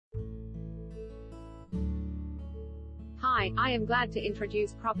Hi, I am glad to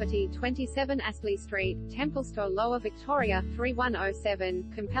introduce property 27 Astley Street, Templestowe, Lower Victoria,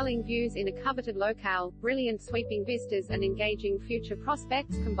 3107. Compelling views in a coveted locale, brilliant sweeping vistas and engaging future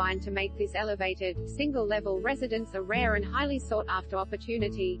prospects combine to make this elevated, single-level residence a rare and highly sought-after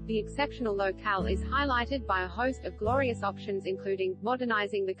opportunity. The exceptional locale is highlighted by a host of glorious options including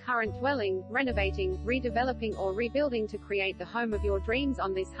modernizing the current dwelling, renovating, redeveloping or rebuilding to create the home of your dreams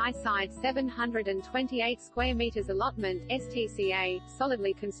on this high-side 728 square meters allotment. STCA,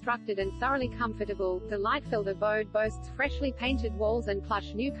 solidly constructed and thoroughly comfortable, the light-filled abode boasts freshly painted walls and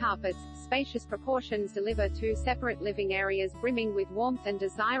plush new carpets. Spacious proportions deliver two separate living areas brimming with warmth and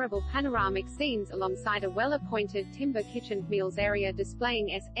desirable panoramic scenes alongside a well-appointed timber kitchen, meals area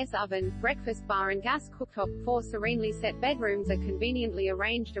displaying S oven, breakfast bar and gas cooktop. Four serenely set bedrooms are conveniently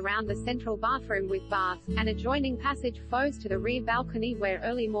arranged around the central bathroom with bath. An adjoining passage flows to the rear balcony where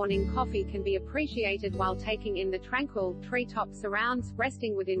early morning coffee can be appreciated while taking in the tranquil, treetop surrounds,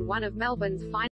 resting within one of Melbourne's finest